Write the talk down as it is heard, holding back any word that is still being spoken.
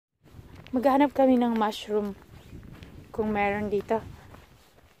Maghanap kami ng mushroom. Kung meron dito.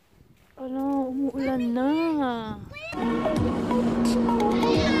 Ano, umuulan na.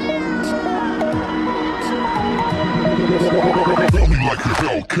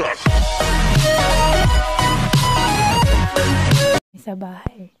 Sa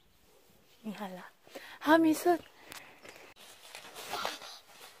bahay. Hala. Ha, misot.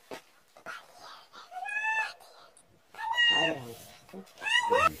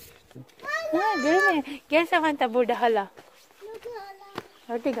 Ha, gano'n eh. Gel Samantha burada hala.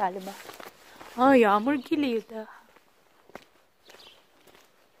 Orada galiba. Ha, yağmur geliyor da.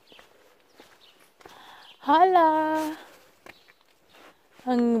 Hala.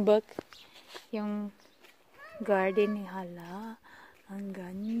 Ang bak. Yung garden ni hala. Ang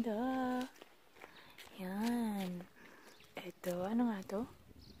ganda. Yan. Ito, ano nga to?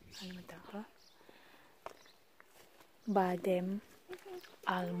 Ano nga to? Badem.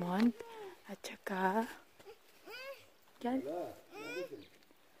 Almond. At saka gel.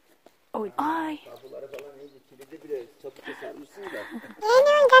 Oy, ay. Yan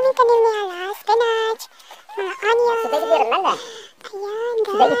yung gamitin ni hala. Spinach. Onion.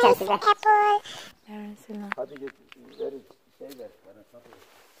 Ayan, guys. Apple. Meron sila. Hadi git. Ver şey ver. Bana satın.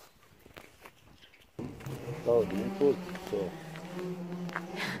 Tamam, tut.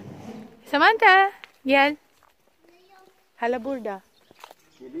 Samantha, gel. Hala burada.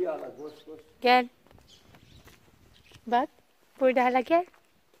 Geliyor hala, koş koş. Gel. Bak. Burada hala gel.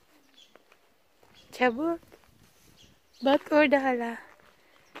 Çabuk. Bak orada hala.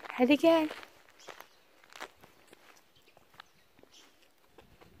 Hadi gel.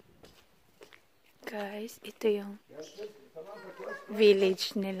 Guys, ito yung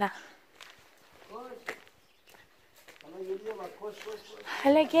village nila.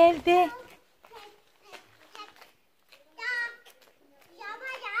 Hala geldi.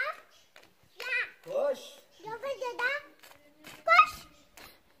 Koş. Koş.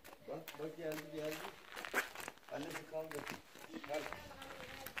 Bak geldi. Annesi kaldı. Gel.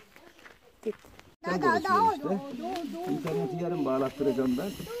 Git. İnterneti yarın bağlattıracağım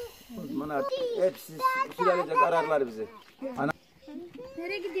ben. O zaman artık hepsi sürelecek ararlar bizi.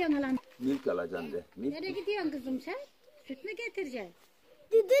 Nereye gidiyorsun lan? Milk alacağım de. Milk. Nereye gidiyorsun kızım sen? Süt mü getireceksin?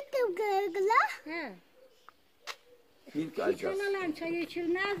 Düdüttüm kırgıla. He. Milk Hiç alacağız. halalan çay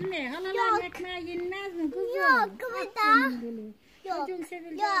içilmez mi? Halalan ekmeği yenmez mi kızım? Yok, kıvırda. Yok. Çocuğun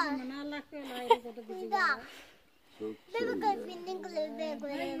sevildiği zaman Allah böyle ayrı kodu bizi ya. Bebek öpündün kılıbı.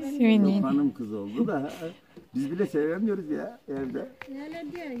 Sümünün. Hanım kız oldu da biz bile sevemiyoruz ya evde.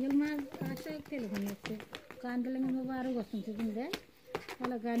 Öyle diyor Yılmaz aşağı telefon etti. Kandilin mübarek olsun sizin de.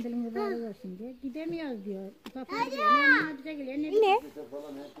 Hala kandilin mübarek olsun diye. Gidemiyoruz diyor. Papaz diyor. Ne bize geliyor ne bize.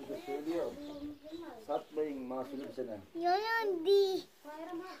 Falan herkese söylüyor. Satmayın mahsulü sene. Yayan di.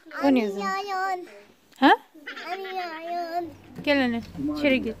 O ne zaman? Yayan. Ha? Yayan. Gel anne.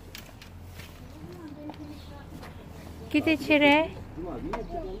 İçeri git. Git içeri.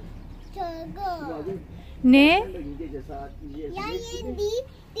 Çoğu. Ne? Gece saat 7. Yayan di.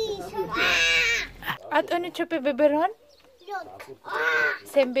 Di. At onu çöpe biberon. Yok.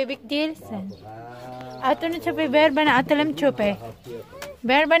 Sen bebek değilsin. At onu çöpe ver bana atalım çöpe.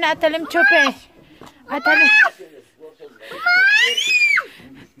 Ver bana atalım çöpe. Atalım.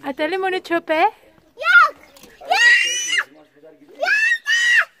 Atalım onu çöpe. Yok.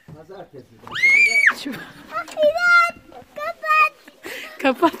 Kapat.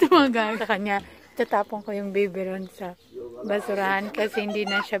 Kapatma sa kanya. Tatapon ko yung biberon sa basurahan kasi hindi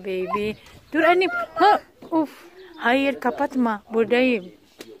na siya baby. Dur anip. Ha? Uf. Hayır kapatma. Buradayım.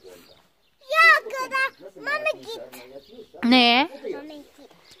 Yok. Mama git. Ne? Mama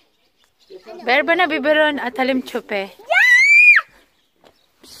git. Ver bana biberon atalım çöpe.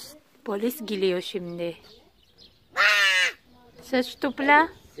 Psst, polis geliyor şimdi. Ses topla.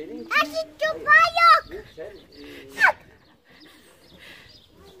 Aşık çupa yok.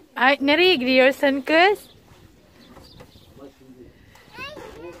 Ay, nereye gidiyorsun kız?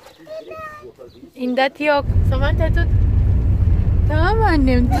 İmdat yok. Samantha tut. Tamam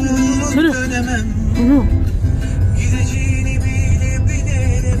annem. Bunu. Bunu. Gideceğini bile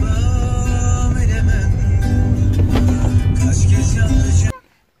bile devam edemem. Kaç kez yanlış.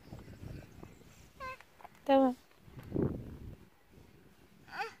 Tamam.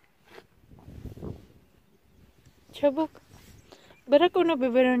 Çabuk. Bırak onu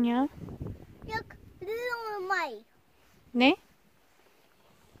biberon ya. Yok. Lumay. Ne?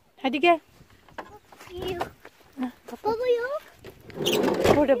 Hadi gel. Yok. Ha, kapat. Baba yok.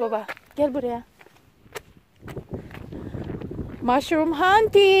 Burada baba. Gel buraya. Mushroom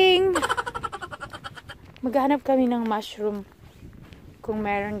hunting! Maghanap kami ng mushroom. Kung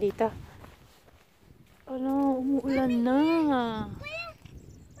meron dito. Ano, umuulan na.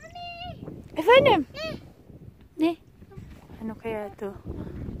 Efendim? Ne? Ano kaya to?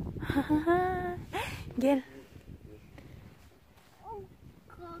 Gel.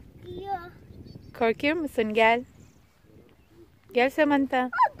 Korkuyor musun? Gel. Gel Samantha.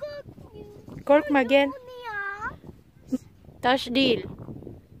 Korkma gel. Taş değil.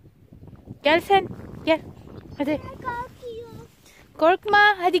 Gel sen. Gel. Hadi.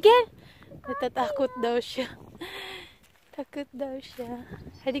 Korkma. Hadi gel. Natatakot daw siya. Takot daw siya.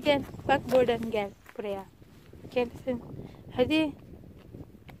 Hadi gel. Bak buradan gel. Buraya. Gel sen. Hadi.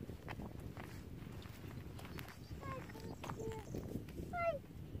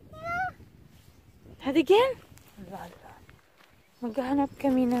 Hadi gel. Allah Allah. Maghanap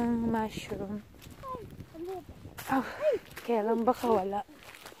kami ng mushroom. Oh, kaya lang baka wala.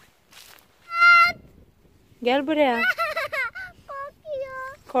 Gel buraya.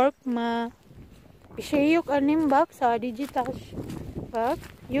 Korkma. Bir şey yok annem bak. Sadece taş. Bak.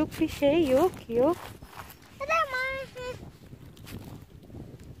 Yok bir şey yok. Yok.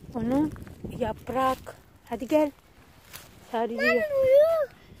 Onun yaprak. Hadi gel. Sadece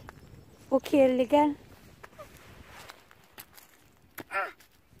o kirli gel.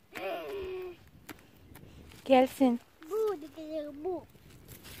 Gelsin. Bu.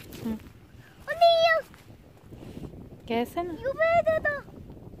 Hı. O ne ya? Gelsene. Yuvarda da.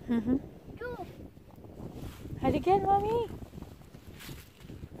 Hı hı. Yok. Hadi gel mami.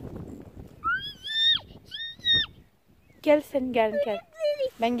 Gel sen gel gel.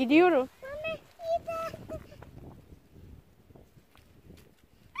 Ben gidiyorum.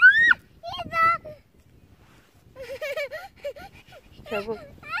 Çabuk.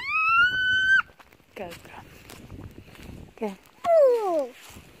 Gel buraya. Gel.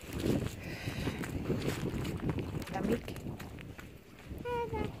 Lamig.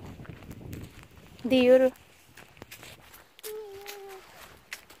 Di youre.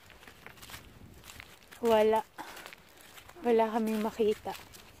 Wala. Wala kami makita.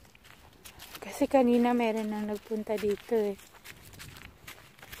 Kasi kanina meron nang nagpunta dito eh.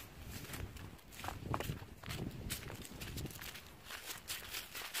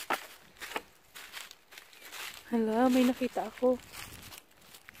 Hala, may nakita ako.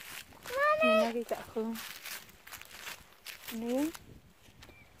 May nakita ako. Ano yun?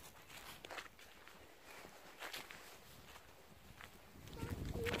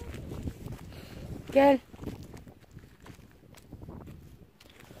 Gel.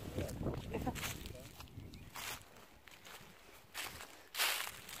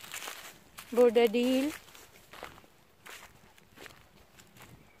 Burada değil.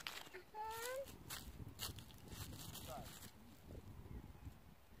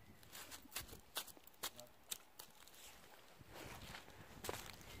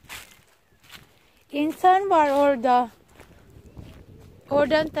 İnsan var orada.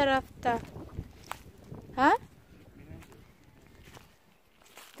 Oradan tarafta. Ha?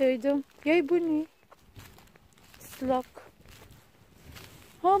 Duydum. Yay bu ne? Slok.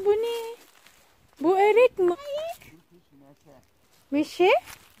 Ha bu ne? Bu erik mi? Meşe?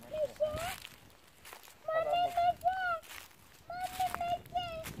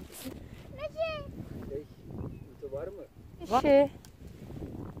 Meşe.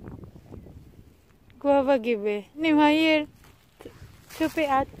 Guava gibi. Ne hayır.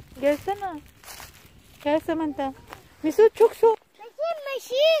 Çöpe at. Gelsene. Gel Samantha. Mesut çok soğuk.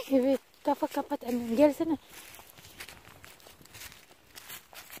 Evet. Kafa kapat annem. Gelsene.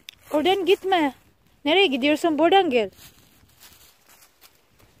 Oradan gitme. Nereye gidiyorsun? Buradan gel.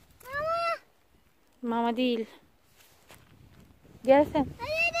 Mama değil. Gel sen.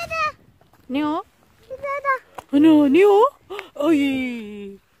 Ne o? Ano? Ne o?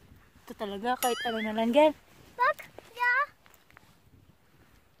 Ay. Ito talaga. Kahit ano na lang. Gel. Bak ya.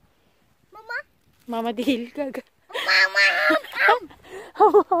 Mama. Mama değil. Gaga. Mama.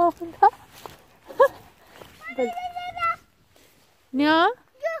 Ne o?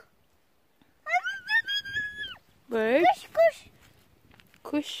 Bird? Kuş.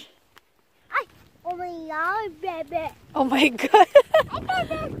 Kuş. Ay. Oh my god, bebe. Oh my god.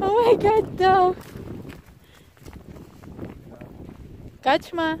 Oh my god daw.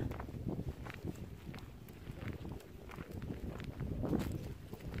 Kaçma.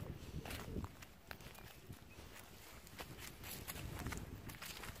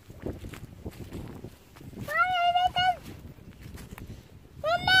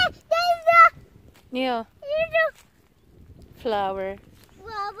 Ne o? Flower.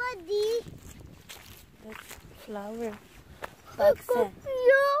 Baba di. That's flower. Bak sen.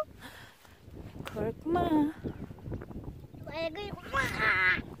 Kokuyor. Korkma.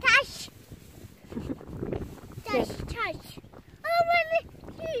 Taş.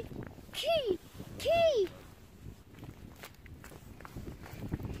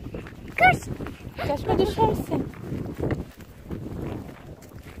 Düşme düşersin.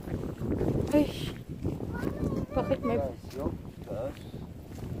 Ay. Bakit may... Yok.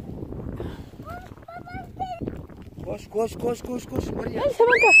 Koş koş koş koş koş. Oraya. Ay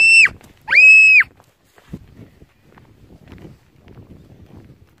Samantha.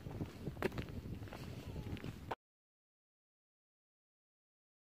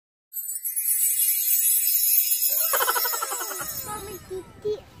 Mami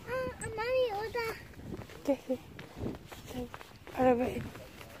gitti. Mami orada. Gel gel. Sen arabaya in.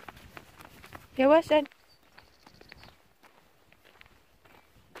 Yavaş in.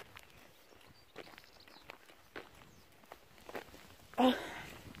 Ah,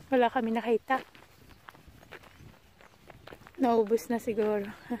 wala kami nakita. Naubos na siguro.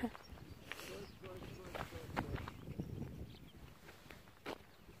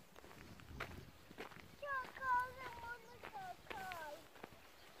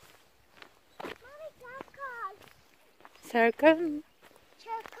 Circle?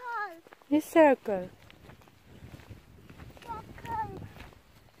 This circle.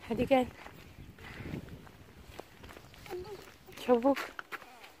 Hadi gel. Çabuk.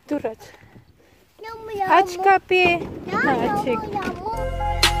 Dur aç. Aç kapıyı. Açık.